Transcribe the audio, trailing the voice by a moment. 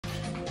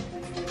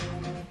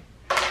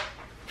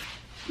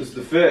This is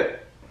the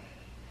fit.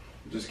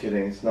 Just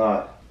kidding, it's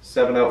not.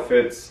 7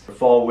 outfits for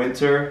fall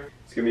winter.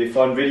 It's gonna be a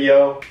fun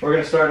video. We're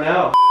gonna start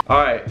now.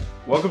 Alright,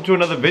 welcome to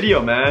another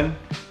video, man.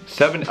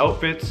 7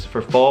 outfits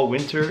for fall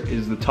winter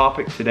is the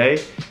topic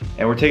today.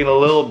 And we're taking a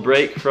little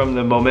break from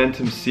the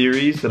Momentum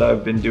series that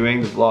I've been doing,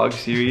 the vlog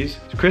series.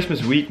 It's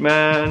Christmas week,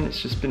 man.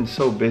 It's just been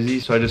so busy,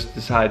 so I just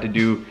decided to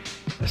do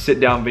a sit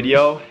down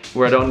video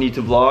where I don't need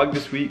to vlog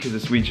this week because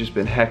this week's just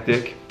been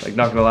hectic. Like,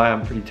 not gonna lie,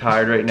 I'm pretty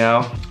tired right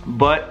now.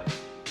 But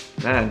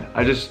man,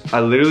 I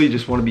literally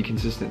just want to be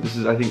consistent. This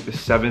is, I think, the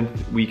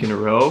 7th week in a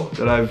row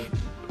that I've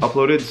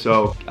uploaded,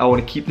 so I want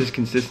to keep this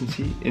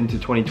consistency into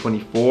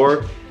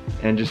 2024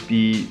 and just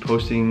be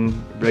posting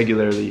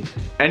regularly.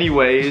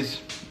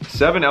 Anyways,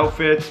 7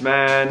 outfits,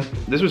 man.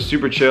 This was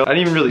super chill. I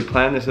didn't even really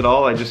plan this at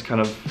all. I just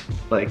kind of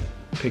like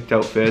picked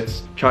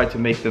outfits, tried to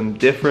make them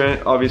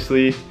different,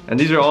 obviously. And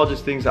these are all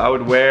just things I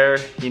would wear,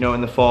 you know,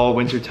 in the fall,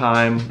 winter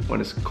time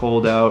when it's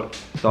cold out.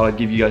 Thought I'd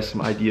give you guys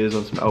some ideas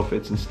on some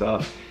outfits and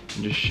stuff.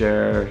 And just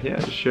share,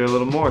 just share a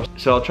little more.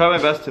 So I'll try my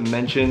best to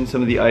mention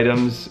some of the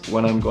items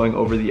when I'm going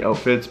over the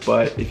outfits,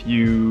 but if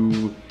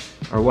you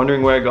are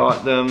wondering where I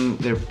got them,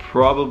 they're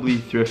probably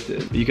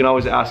thrifted. But you can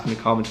always ask in the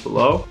comments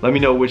below. Let me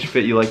know which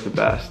fit you like the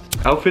best.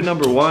 Outfit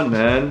number 1,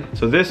 man.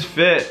 So this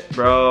fit,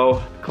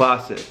 bro,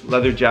 classic.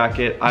 Leather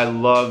jacket. I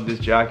love this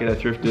jacket. I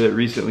thrifted it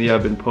recently.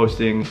 I've been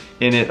posting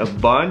in it a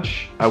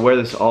bunch. I wear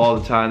this all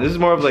the time. This is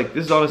more of like,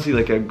 this is honestly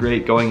like a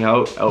great going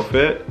out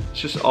outfit. It's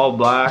just all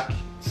black.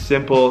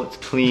 Simple, it's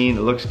clean,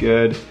 it looks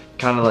good,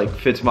 kind of like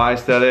fits my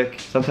aesthetic.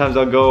 Sometimes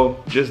I'll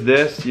go just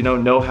this, you know,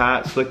 no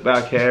hat, slick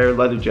back hair,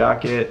 leather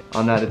jacket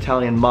on that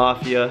Italian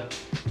mafia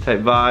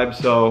type vibe.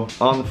 So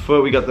on the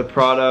foot we got the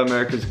Prada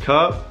America's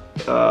Cup,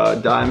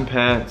 dime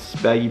pants,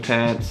 baggy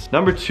pants.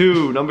 Number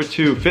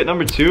two, fit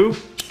number 2.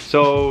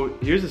 So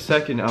here's the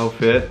second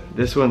outfit.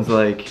 This one's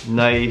like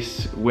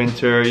nice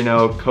winter, you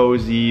know,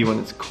 cozy when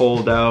it's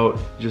cold out.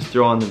 Just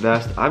throw on the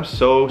vest. I'm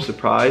so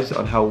surprised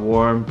on how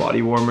warm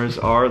body warmers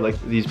are, like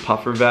these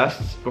puffer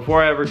vests.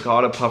 Before I ever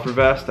got a puffer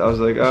vest, I was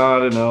like, oh, I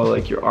don't know,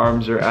 like your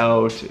arms are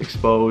out,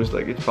 exposed,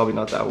 like it's probably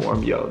not that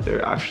warm. Yo,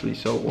 they're actually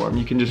so warm.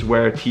 You can just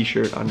wear a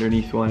t-shirt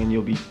underneath one and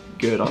you'll be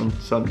good on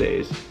some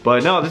days.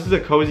 But no, this is a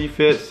cozy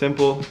fit,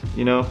 simple,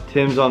 you know,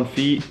 Tim's on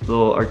feet,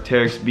 little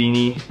Arc'teryx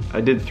beanie. I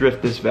did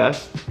thrift this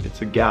vest.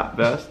 It's a Gap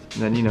vest.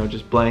 And then, you know,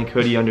 just blank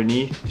hoodie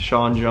underneath,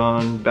 Sean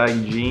John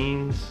baggy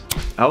jeans.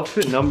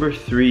 Outfit number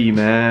 3,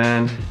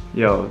 man.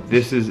 Yo,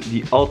 this is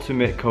the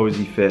ultimate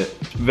cozy fit.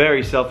 It's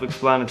very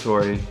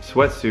self-explanatory.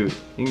 Sweatsuit.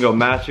 You can go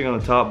matching on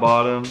the top,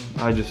 bottom.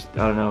 I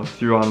don't know,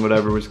 threw on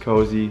whatever was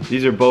cozy.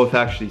 These are both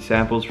actually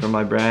samples from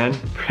my brand.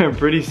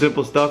 Pretty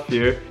simple stuff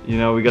here. You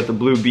know, we got the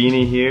blue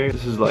beanie here.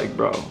 This is like,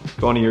 bro,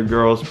 going to your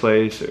girl's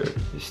place or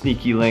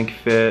sneaky link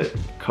fit,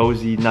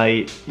 cozy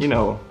night, you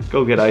know,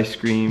 go get ice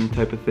cream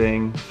type of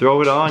thing.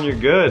 Throw it on, you're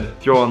good.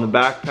 Throw on the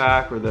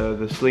backpack or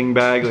the sling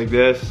bag like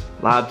this.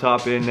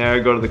 Laptop in there,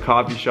 go to the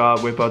coffee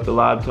shop, whip out the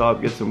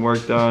laptop, get some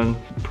work done.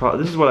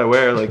 This is what I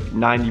wear like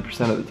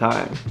 90% of the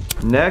time.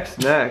 Next,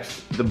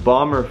 the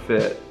bomber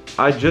fit.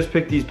 I just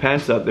picked these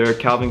pants up. They're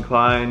Calvin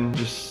Klein,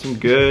 just some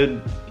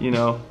good, you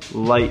know,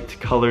 light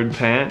colored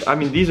pants. I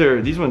mean, these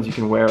ones you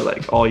can wear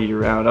like all year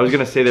round. I was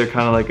gonna say they're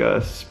kind of like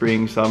a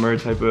spring, summer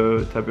type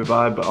of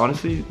vibe, but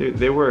honestly,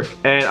 they work.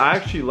 And I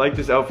actually like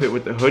this outfit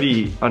with the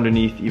hoodie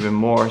underneath even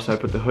more. So I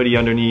put the hoodie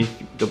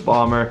underneath the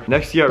bomber.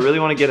 Next year, I really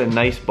want to get a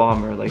nice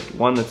bomber, like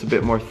one that's a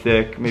bit more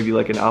thick, maybe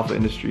like an Alpha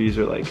Industries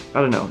or like,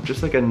 I don't know,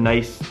 just like a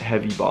nice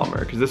heavy bomber.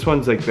 Because this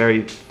one's like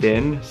very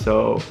thin,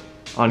 so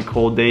on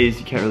cold days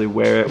you can't really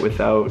wear it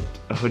without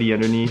a hoodie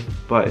underneath,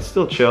 but it's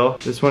still chill.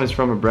 This one is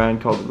from a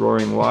brand called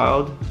Roaring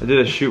Wild. I did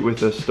a shoot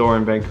with a store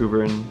in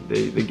Vancouver and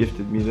they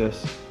gifted me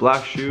this.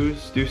 Black shoes,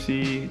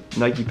 Stussy,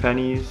 Nike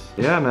pennies.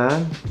 Yeah,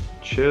 man,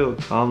 chill,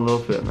 calm little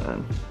fit,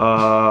 man.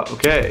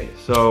 Okay,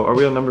 so are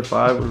we on number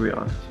 5? What are we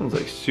on? This one's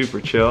like super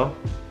chill.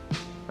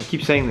 I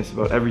keep saying this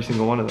about every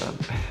single one of them.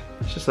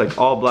 It's just like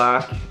all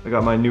black. I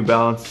got my New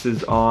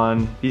Balances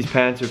on. These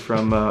pants are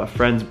from a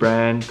friend's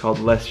brand called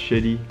Less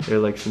Shitty. They're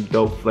like some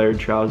dope flared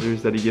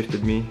trousers that he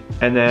gifted me.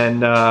 And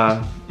then,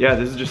 yeah,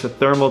 this is just a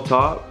thermal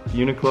top,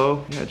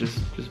 Uniqlo. Yeah, just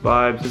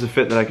vibes. This is a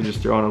fit that I could just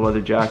throw on a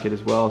leather jacket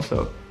as well.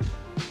 So,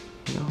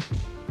 you know,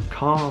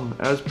 calm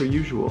as per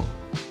usual.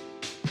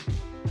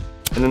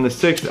 And then the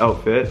 6th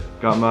outfit,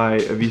 got my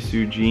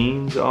Avisu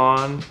jeans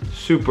on.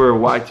 Super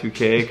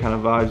Y2K kind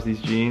of vibes,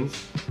 these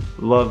jeans.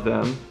 Love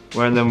them.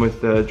 Wearing them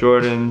with the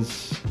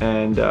Jordans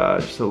and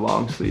just a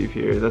long sleeve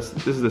here.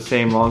 This is the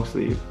same long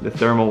sleeve, the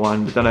thermal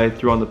one, but then I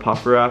threw on the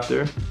puffer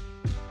after.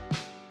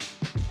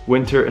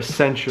 Winter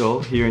essential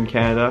here in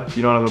Canada. If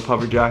you don't have a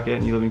puffer jacket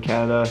and you live in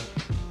Canada,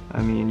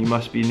 I mean, you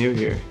must be new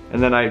here.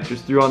 And then I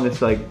just threw on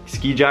this like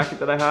ski jacket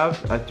that I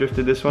have. I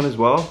thrifted this one as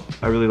well.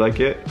 I really like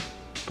it,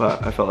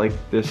 but I felt like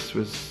this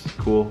was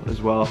cool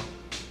as well.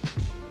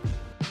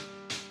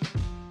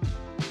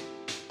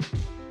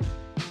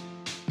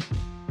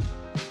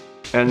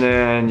 And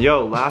then,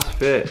 yo, last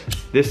fit.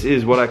 This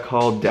is what I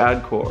call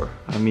dadcore.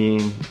 I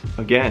mean,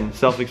 again,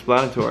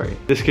 self-explanatory.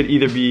 This could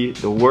either be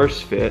the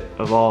worst fit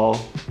of all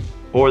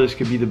or this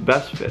could be the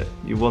best fit.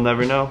 You will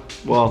never know.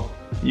 Well,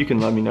 you can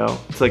let me know.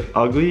 It's like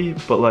ugly,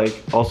 but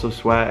like also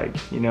swag,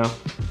 you know?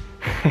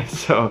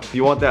 So if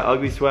you want that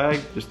ugly swag,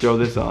 just throw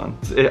this on.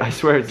 I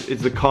swear it's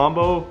the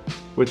combo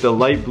with the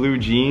light blue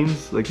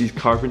jeans, like these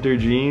carpenter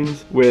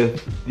jeans,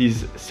 with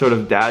these sort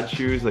of dad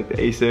shoes, like the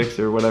Asics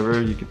or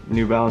whatever,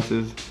 New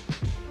Balances.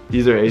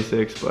 These are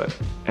Asics, but,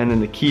 and then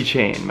the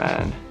keychain,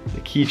 man.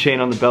 The keychain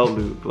on the belt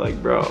loop, like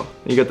bro.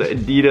 You got the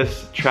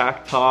Adidas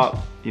track top,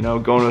 you know,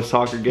 going to a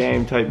soccer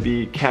game type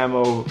beat,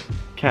 camo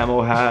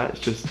hat. It's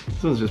just,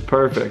 this one's just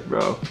perfect,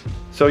 bro.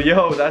 So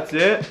yo, that's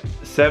it.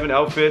 7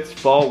 outfits,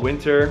 fall,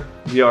 winter.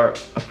 We are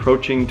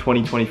approaching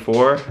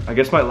 2024. I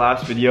guess my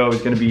last video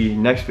is gonna be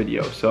next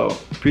video. So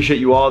appreciate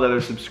you all that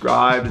are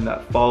subscribed and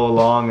that follow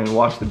along and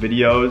watch the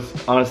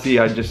videos. Honestly,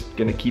 I'm just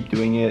gonna keep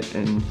doing it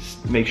and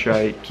make sure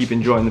I keep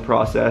enjoying the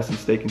process and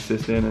stay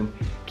consistent and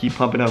keep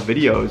pumping out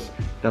videos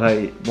that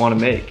I wanna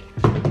make.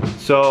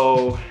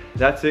 So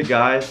that's it,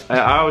 guys.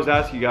 I always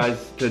ask you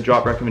guys to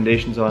drop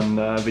recommendations on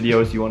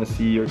videos you want to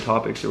see or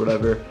topics or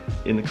whatever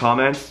in the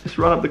comments. Just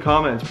run up the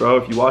comments, bro.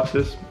 If you watch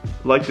this,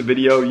 like the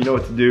video, you know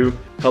what to do.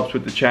 Helps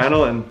with the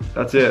channel, and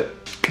that's it.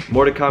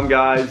 More to come,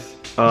 guys.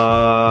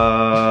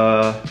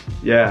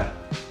 Yeah.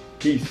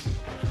 Peace.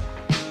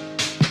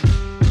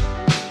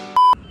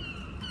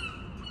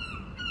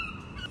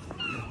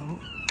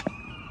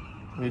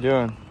 What are you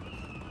doing?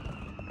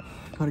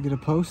 Gotta get a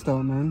post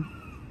out, man.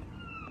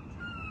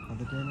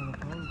 Another day, another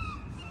post.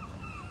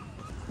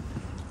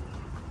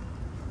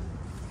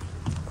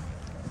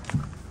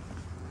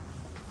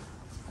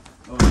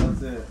 Oh,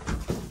 that's it.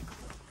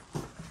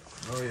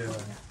 Oh yeah,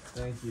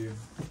 thank you.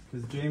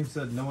 Because James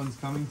said no one's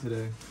coming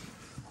today.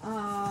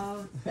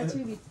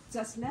 Actually, we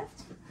just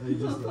left.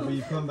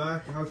 You come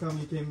back? How come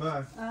you came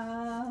back?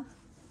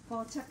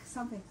 For check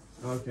something.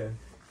 Okay.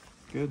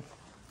 Good.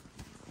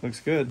 Looks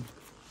good.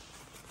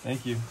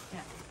 Thank you.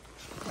 Yeah.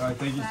 Alright,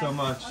 thank you so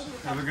much.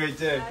 Okay, Have a great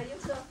day. You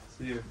too.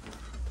 See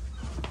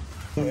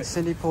you.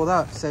 Cindy pulled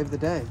up, saved the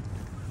day.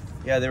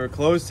 Yeah, they were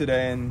closed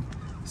today, and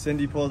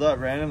Cindy pulled up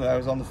randomly. I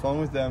was on the phone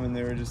with them, and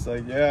they were just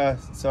like, yeah,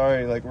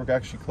 sorry, like we're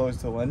actually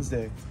closed till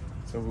Wednesday.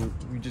 So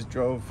we just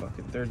drove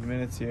fucking 30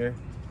 minutes here,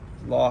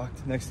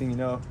 locked. Next thing you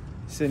know,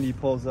 Cindy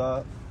pulls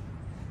up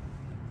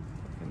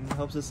and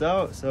helps us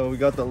out. So we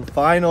got the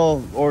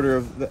final order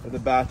of the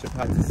batch of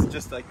hats. This is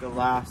just like the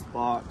last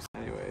box.